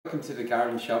Welcome to the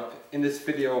garden shop. In this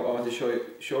video I want to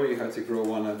show you how to grow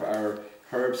one of our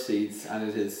herb seeds, and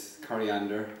it is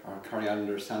coriander, or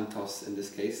Coriander santos in this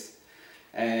case.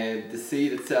 The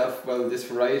seed itself, well, this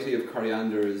variety of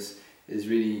coriander is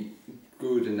really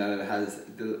good in that it has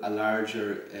a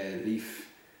larger leaf,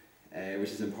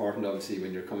 which is important obviously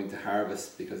when you're coming to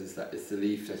harvest, because it's the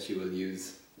leaf that you will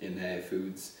use in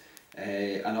foods.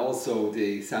 And also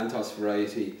the santos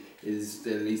variety is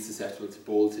the least susceptible to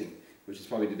bolting, which is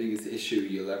probably the biggest issue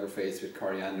you'll ever face with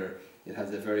coriander. It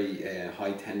has a very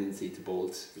high tendency to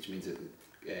bolt, which means it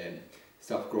will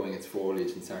stop growing its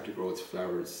foliage and start to grow its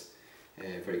flowers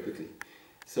very quickly.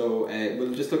 So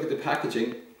we'll just look at the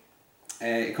packaging.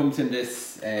 It comes in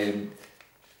this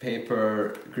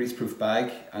paper greaseproof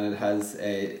bag, and it has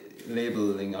a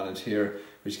labelling on it here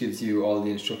which gives you all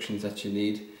the instructions that you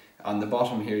need. On the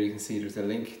bottom here you can see there's a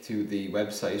link to the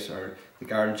website, or the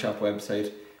garden shop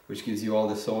website, which gives you all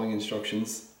the sowing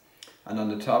instructions. And on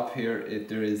the top here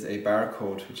there is a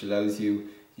barcode which allows you,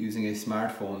 using a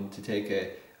smartphone, to take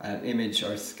an image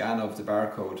or scan of the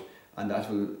barcode, and that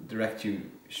will direct you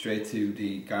straight to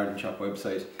the garden shop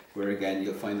website, where again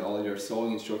you'll find all your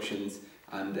sowing instructions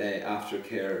and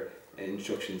aftercare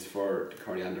instructions for the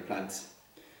coriander plants.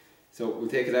 So we'll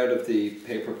take it out of the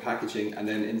paper packaging, and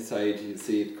then inside you'll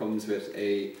see it comes with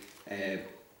a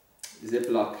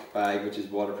Ziploc bag which is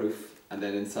waterproof, and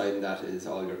then inside that is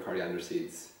all your coriander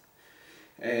seeds.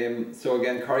 So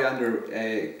again, coriander,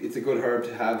 it's a good herb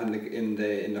to have in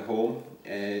the home.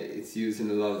 It's used in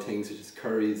a lot of things such as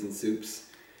curries and soups,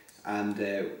 and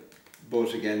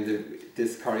but again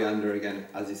this coriander, again,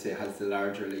 as you say, has the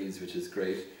larger leaves, which is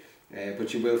great.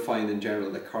 But you will find in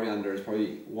general that coriander is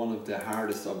probably one of the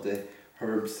hardest of the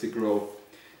herbs to grow.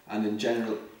 And in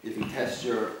general, if you test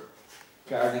your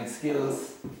gardening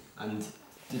skills and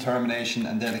determination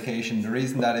and dedication, the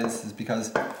reason that is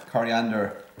because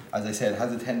coriander, as I said,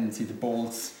 has a tendency to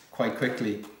bolt quite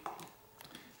quickly.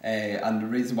 And the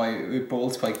reason why it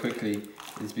bolts quite quickly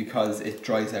is because it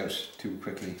dries out too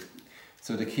quickly.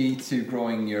 So the key to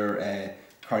growing your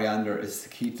coriander is to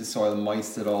keep the soil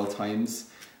moist at all times,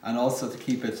 and also to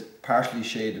keep it partially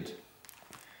shaded.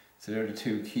 So they're the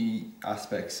two key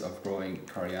aspects of growing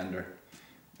coriander.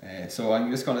 So I'm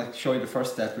just going to show you the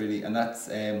first step really, and that's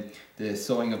the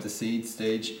sowing of the seed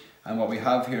stage. And what we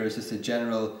have here is just a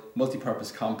general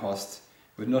multi-purpose compost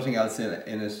with nothing else in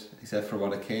it except for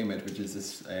what it came with, which is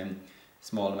this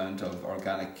small amount of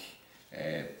organic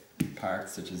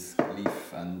parts such as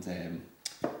leaf and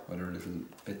other little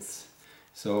bits.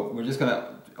 So we're just going to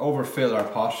overfill our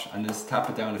pot and just tap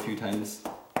it down a few times.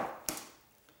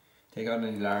 Take out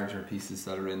any larger pieces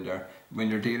that are in there. When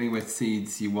you're dealing with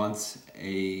seeds, you want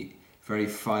a very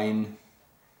fine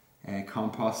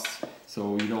compost,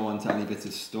 so you don't want any bits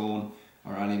of stone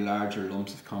or any larger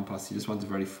lumps of compost. You just want the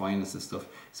very finest of stuff.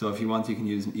 So if you want, you can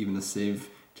use even a sieve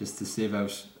just to sieve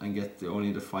out and get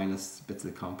only the finest bits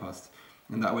of compost,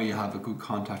 and that way you have a good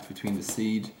contact between the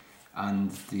seed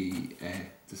and the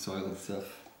soil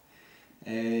itself.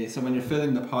 So when you're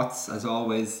filling the pots, as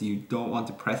always, you don't want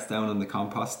to press down on the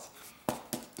compost.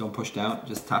 Don't push down,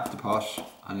 just tap the pot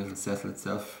and it'll settle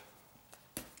itself.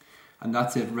 And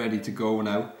that's it, ready to go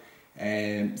now.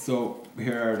 So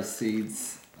here are the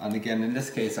seeds, and again in this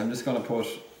case I'm just going to put,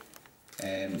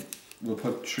 we'll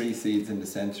put 3 seeds in the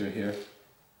centre here.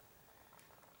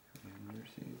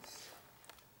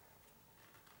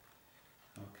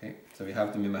 Okay, so we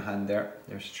have them in my hand there,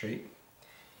 there's 3.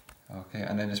 Okay,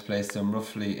 and then just place them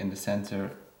roughly in the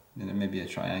centre, maybe a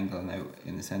triangle now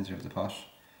in the centre of the pot,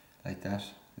 like that.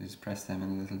 Just press them in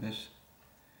a little bit.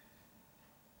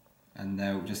 And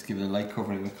now just give it a light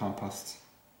covering with compost.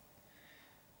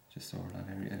 Just over that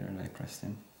area there, light pressed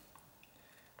in.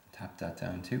 Tap that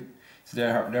down too. So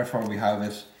therefore we have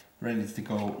it ready to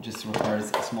go, just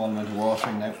requires a small amount of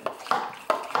watering now.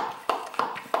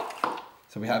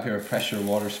 So we have here a pressure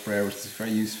water sprayer, which is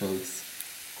very useful. It's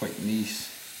quite neat.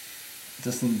 It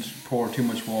doesn't pour too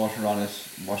much water on it,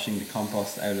 washing the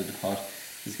compost out of the pot.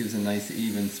 This gives a nice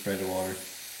even spread of water.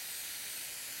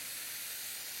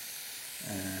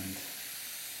 And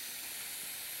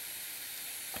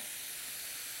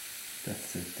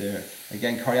that's it there.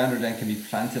 Again, coriander then can be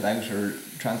planted out or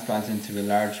transplanted into a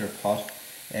larger pot.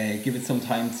 Give it some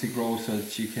time to grow so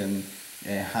that you can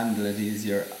handle it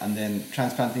easier, and then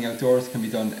transplanting outdoors can be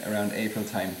done around April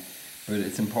time. But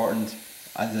it's important,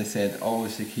 as I said,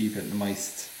 always to keep it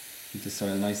moist, keep the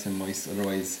soil nice and moist,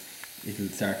 otherwise it'll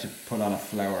start to put on a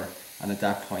flower, and at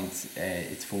that point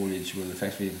its foliage will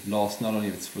effectively have lost not only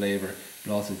its flavour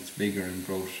but also its vigour and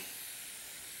growth.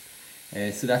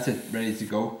 So that's it, ready to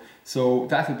go. So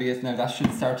that'll be it now. That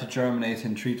should start to germinate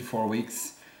in 3 to 4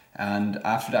 weeks. and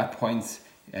after that point,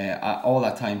 all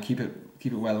that time, keep it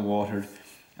well watered.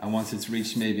 And once it's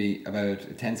reached maybe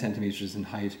about 10 centimeters in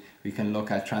height, we can look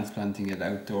at transplanting it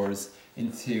outdoors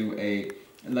into a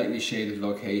lightly shaded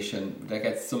location that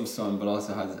gets some sun but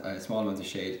also has a small amount of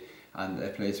shade, and a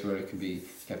place where it can be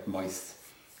kept moist.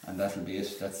 And that'll be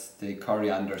it. That's the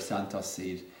Coriander Santos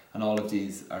seed, and all of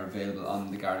these are available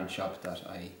on the garden shop that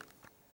I